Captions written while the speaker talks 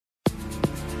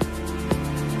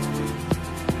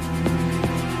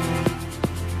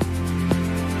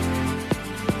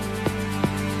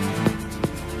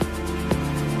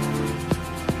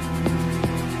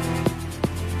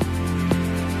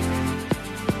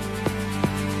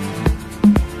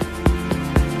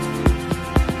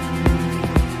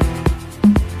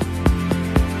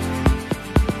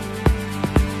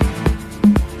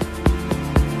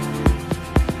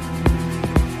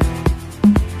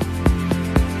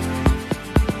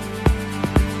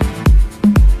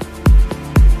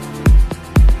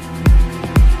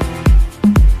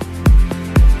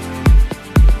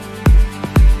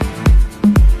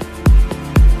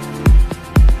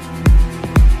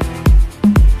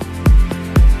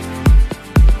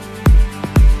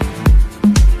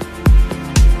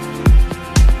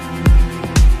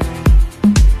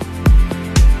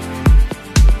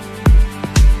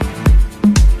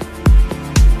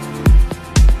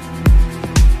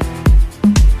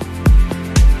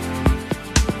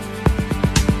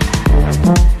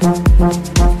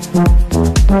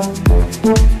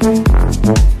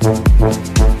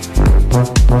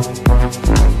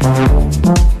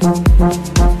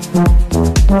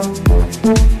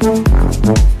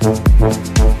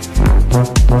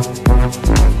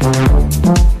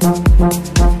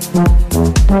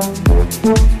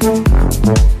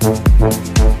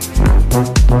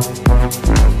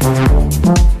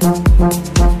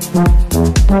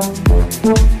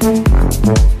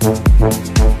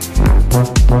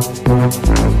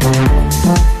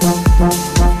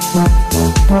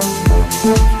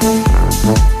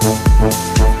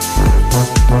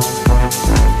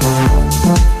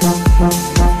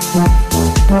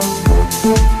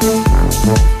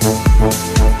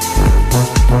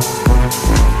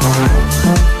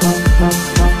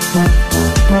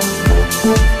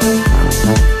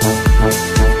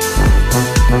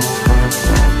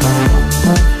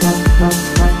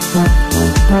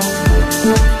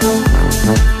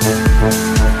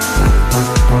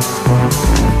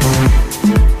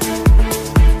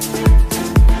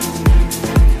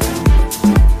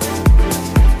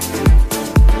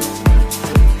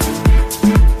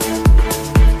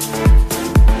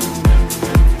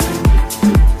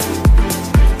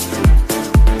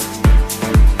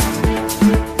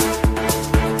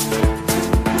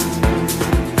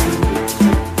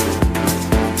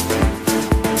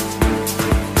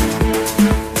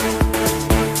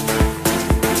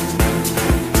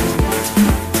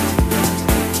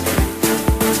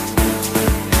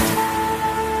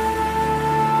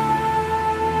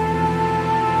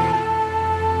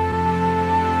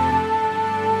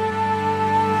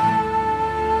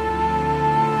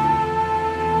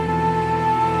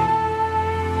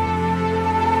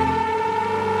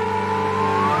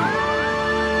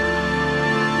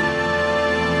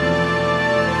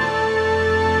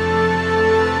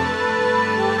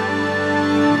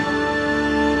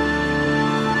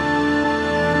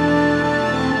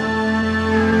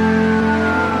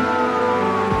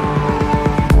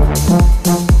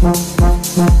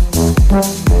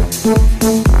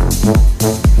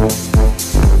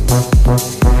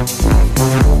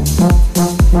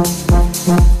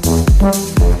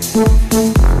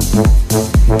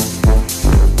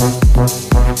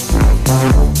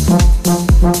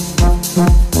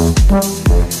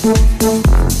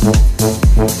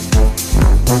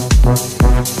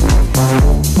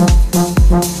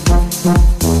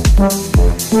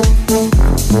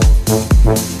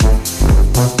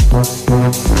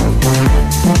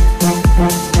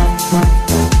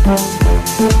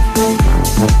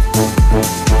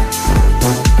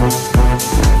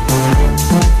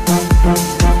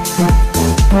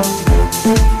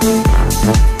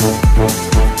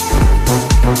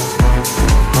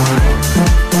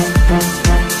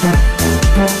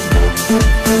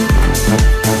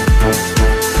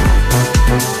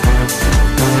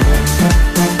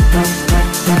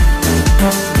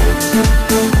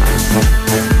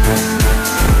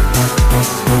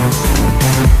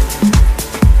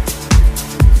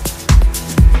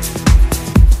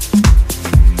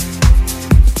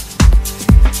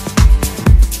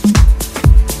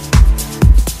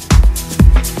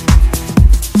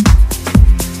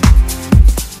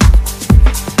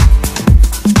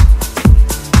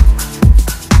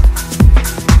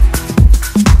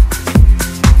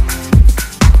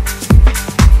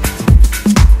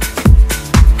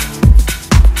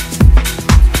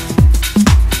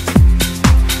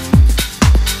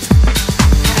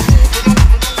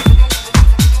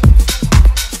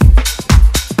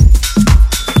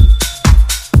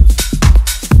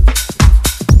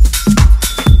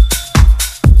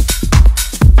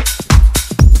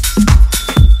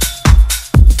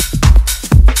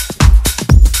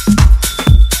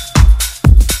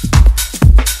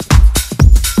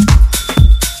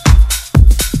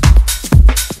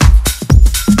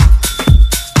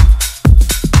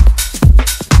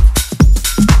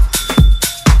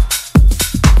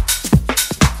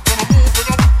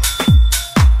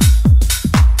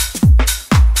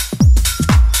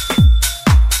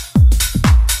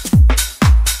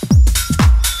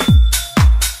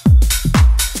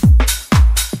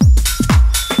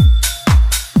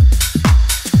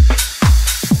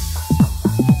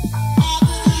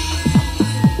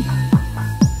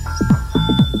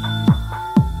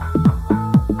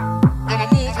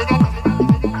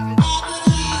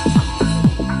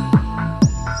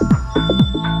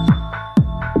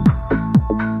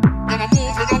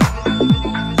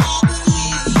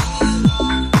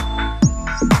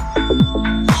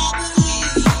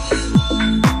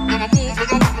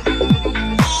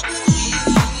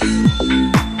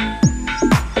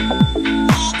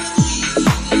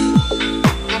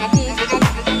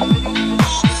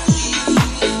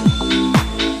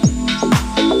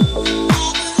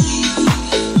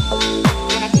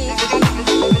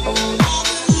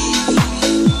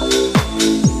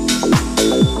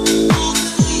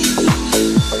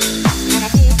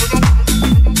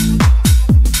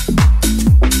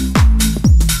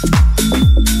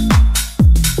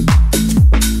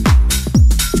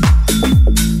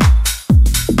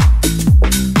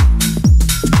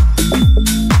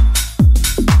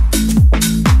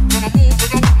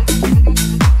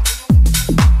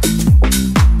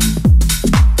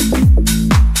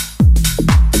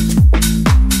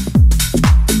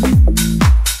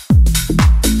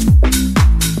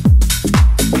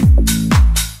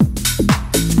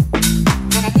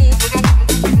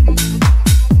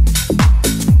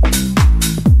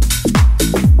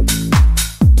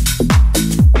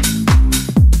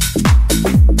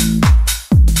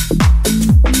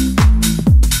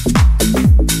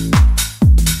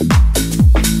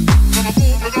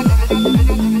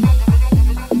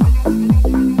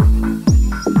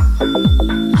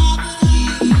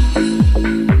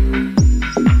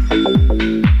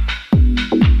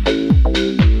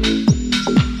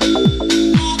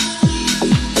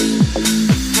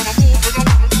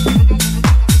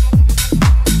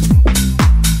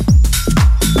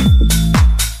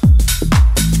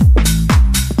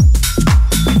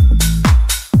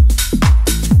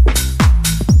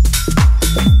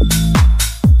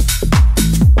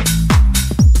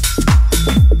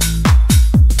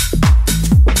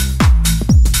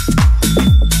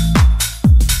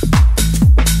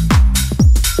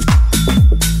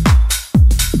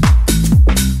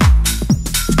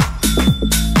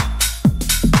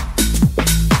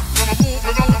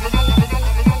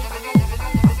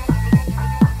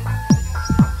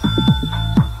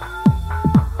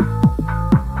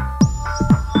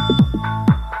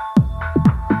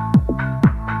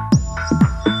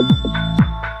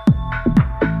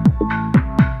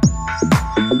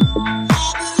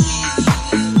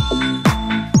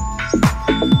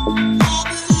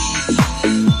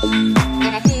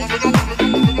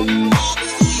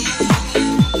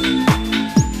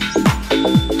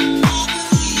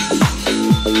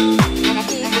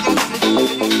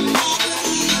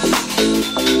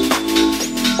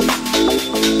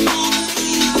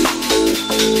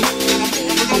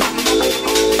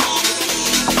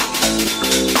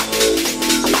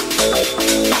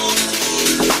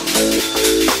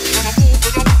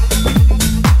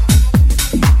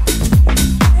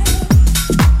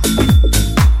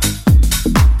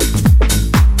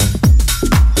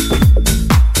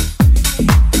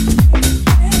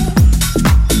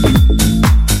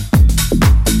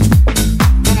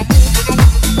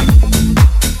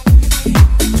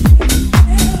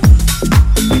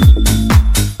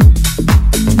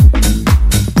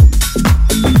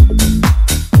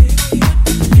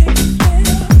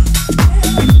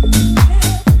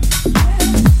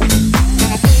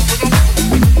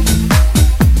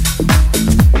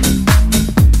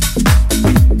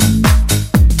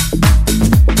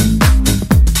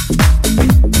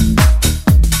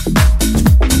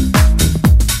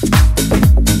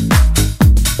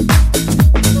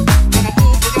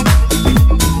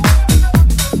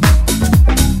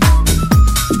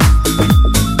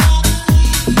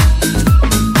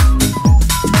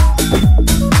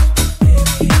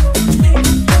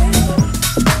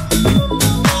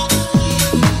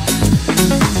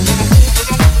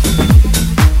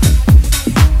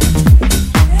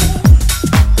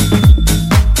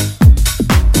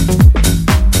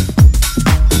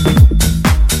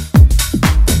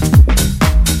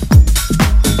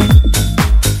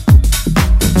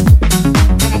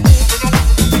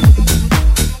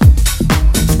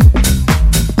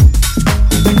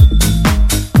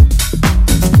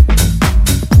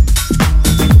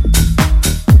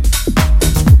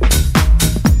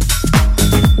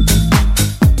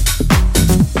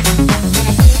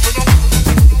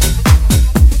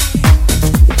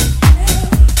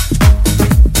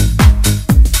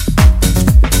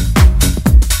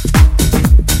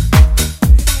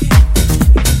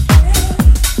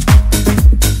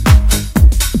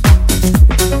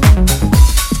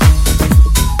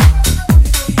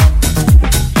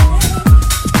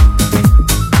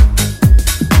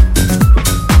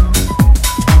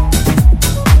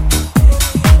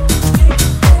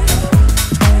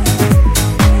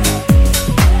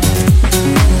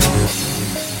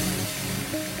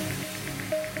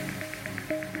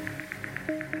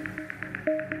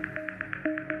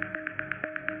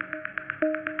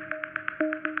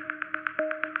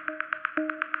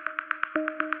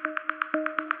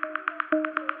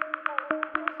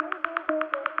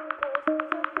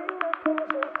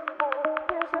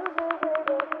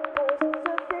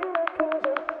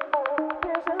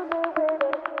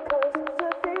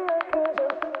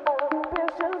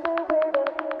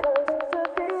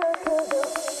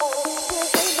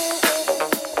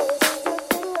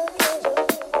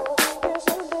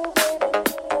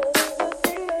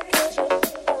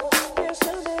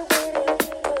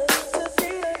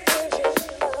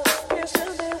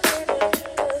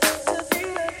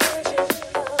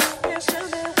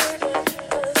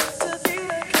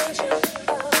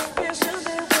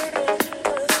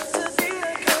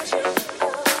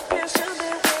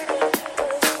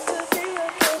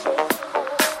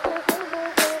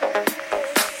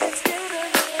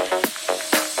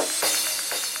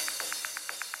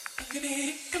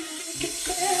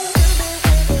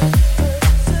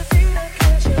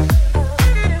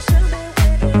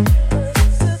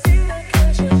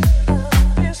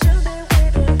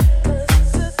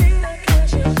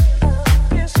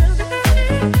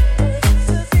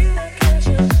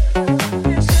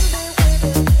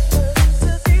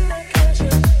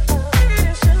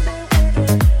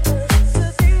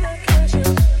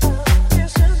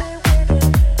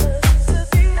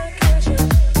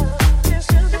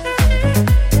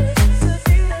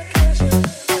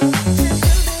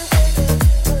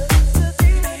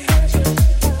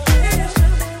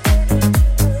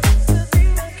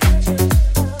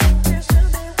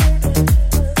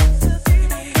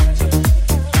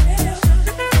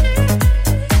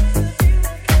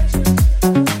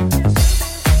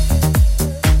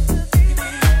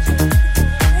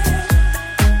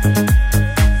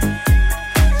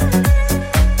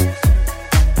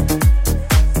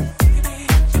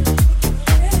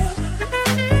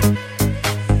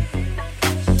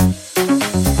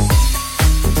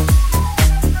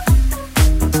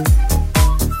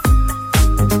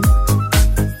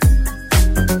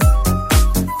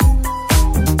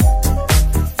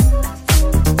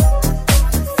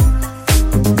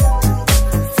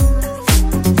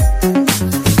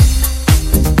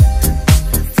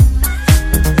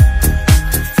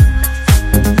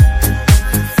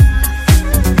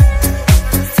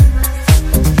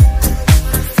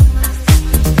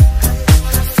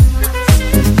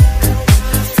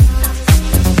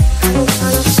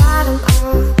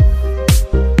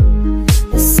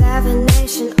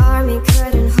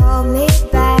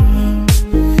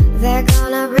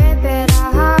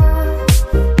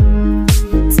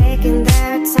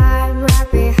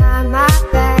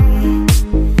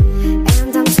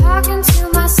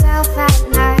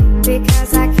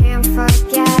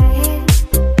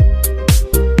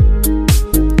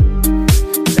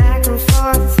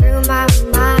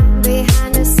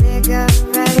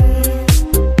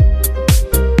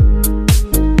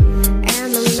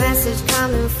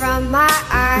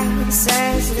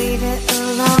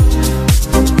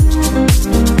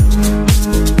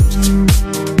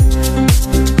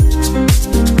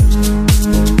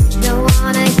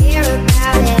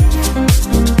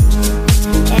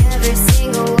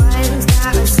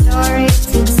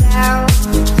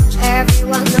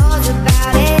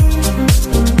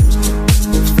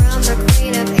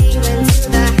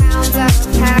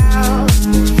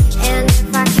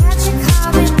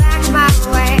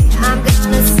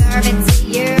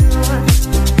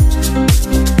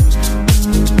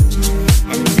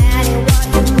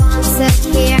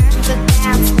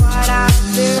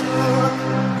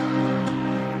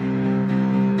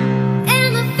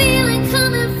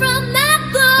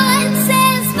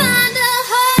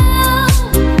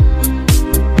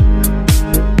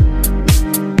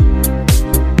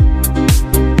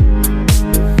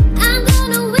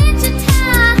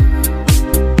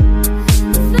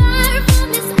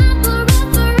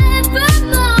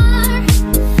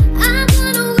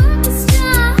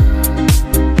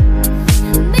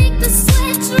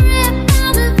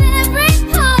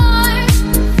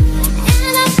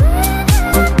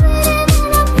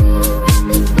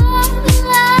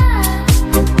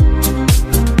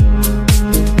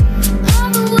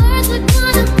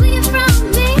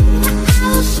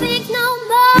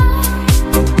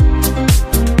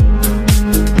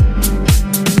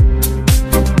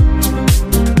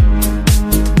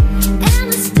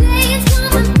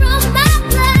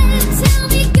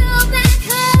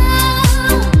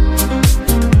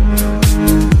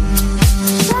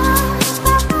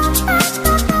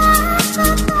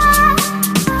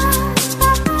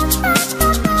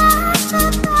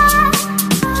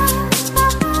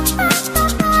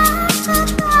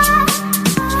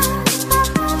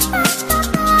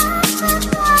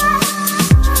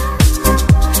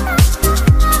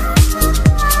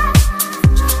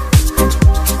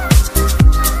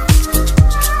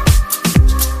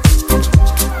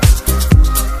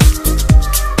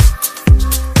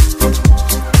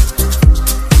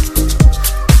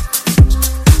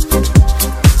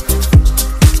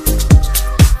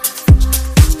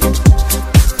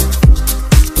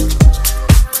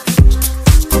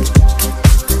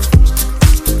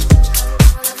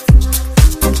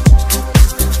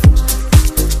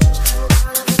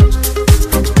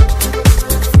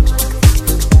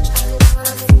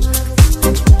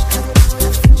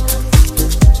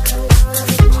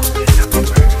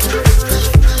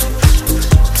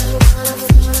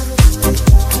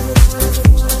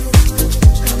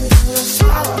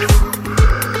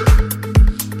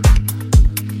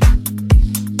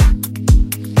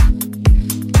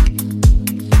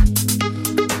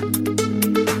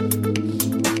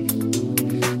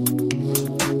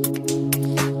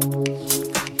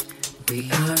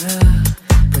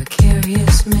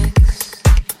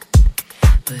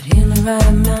but in the right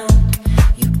amount.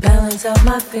 You balance out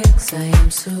my fix. I am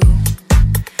so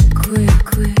quick,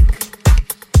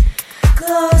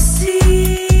 glossy.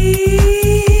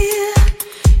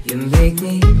 You make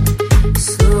me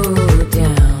slow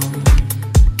down.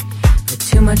 But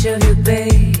too much of you,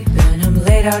 babe, and I'm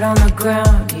laid out on the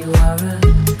ground. You are a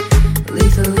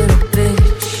lethal little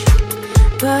bitch,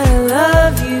 but I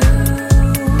love you.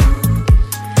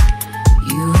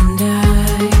 You and I,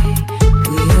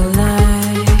 we are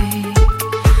like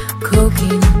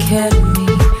cocaine and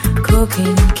ketamine,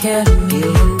 cocaine and ketamine. You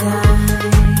and I,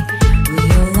 we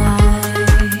are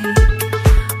like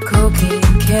cocaine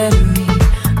and ketamine,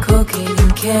 cocaine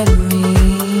and ketamine.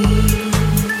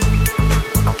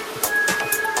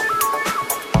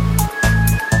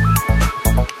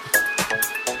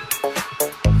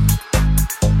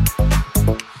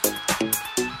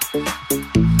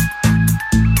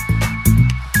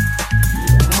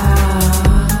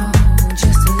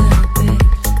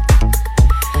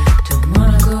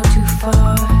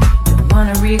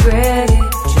 Regret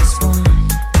it, just one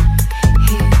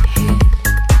hit.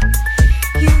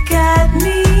 You got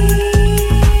me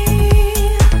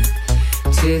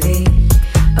to the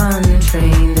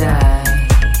untrained eye.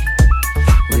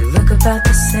 We look about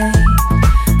the same,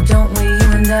 don't we, you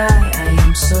and I? I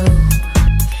am so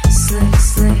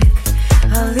slick.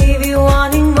 I'll leave you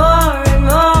wanting more and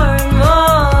more and more.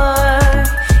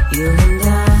 You and I,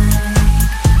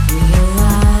 we are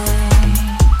like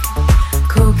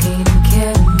cocaine and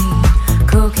ketamine,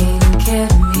 cocaine and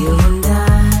ketamine. You and I,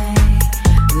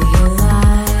 we are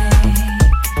like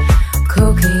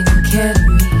cocaine and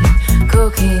ketamine,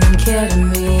 cocaine and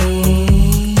ketamine.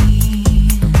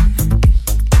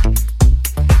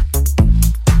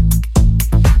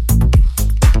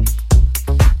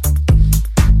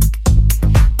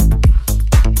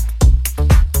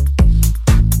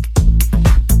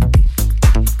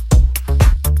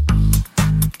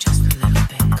 Just a little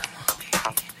bit, come on,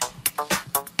 baby.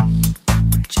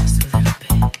 Just a little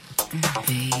bit,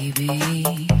 baby.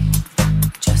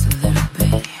 Just a little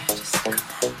bit, just come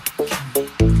on,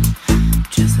 give me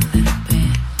just a little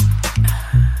bit.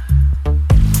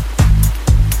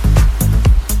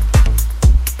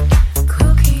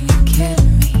 Cocaine and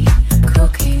ketamine,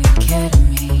 cocaine and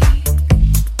ketamine.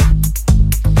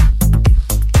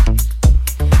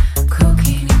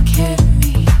 Cocaine and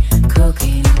ketamine,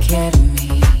 cocaine and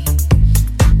ketamine.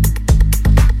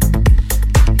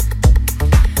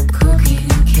 Cocaine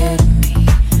and ketamine,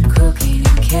 cocaine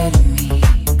and ketamine.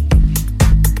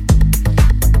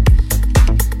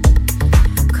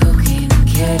 Cocaine and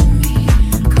ketamine,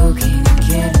 cocaine and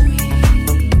ketamine.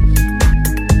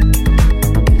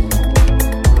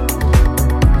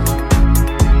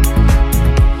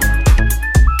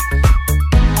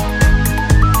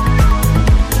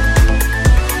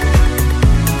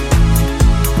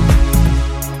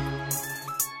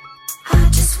 I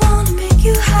just wanna make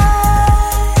you high.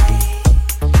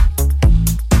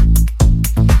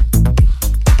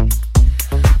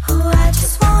 Oh, I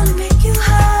just wanna make you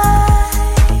high.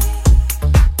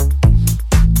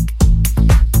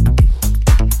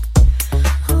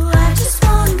 Oh, I just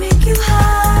wanna make you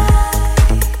high.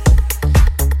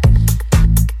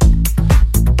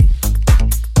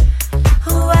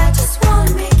 Oh, I just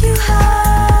wanna make you high.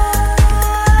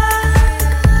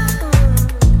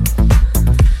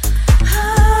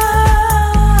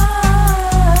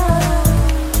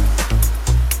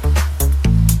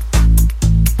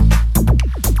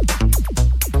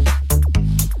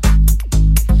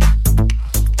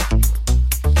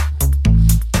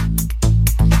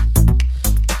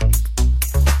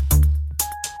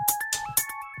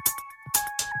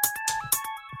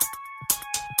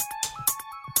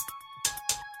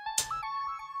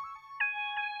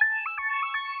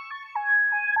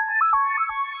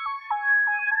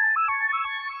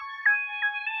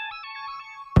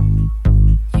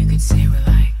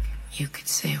 You could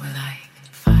say we're like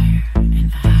fire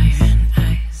and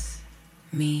ice,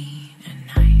 mean and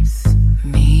nice,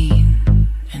 mean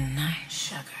and nice,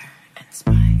 sugar and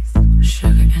spice,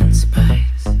 sugar and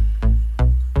spice.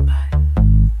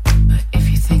 But if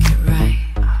you think it right,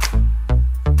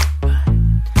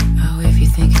 if you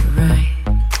think it right,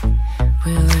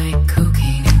 we're like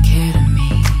cocaine and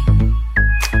ketamine.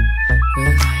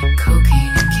 We're like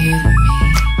cocaine and ketamine.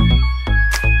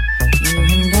 You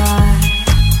and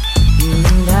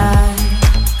I,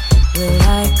 we're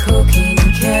like cocaine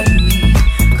and ketamine,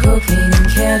 cocaine.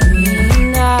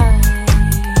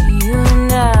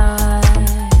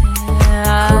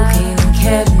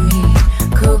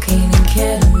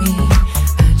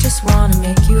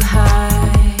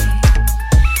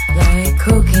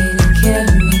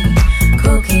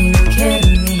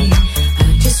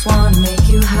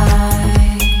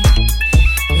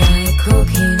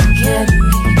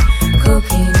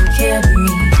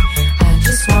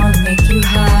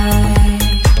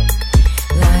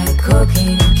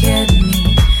 cocaine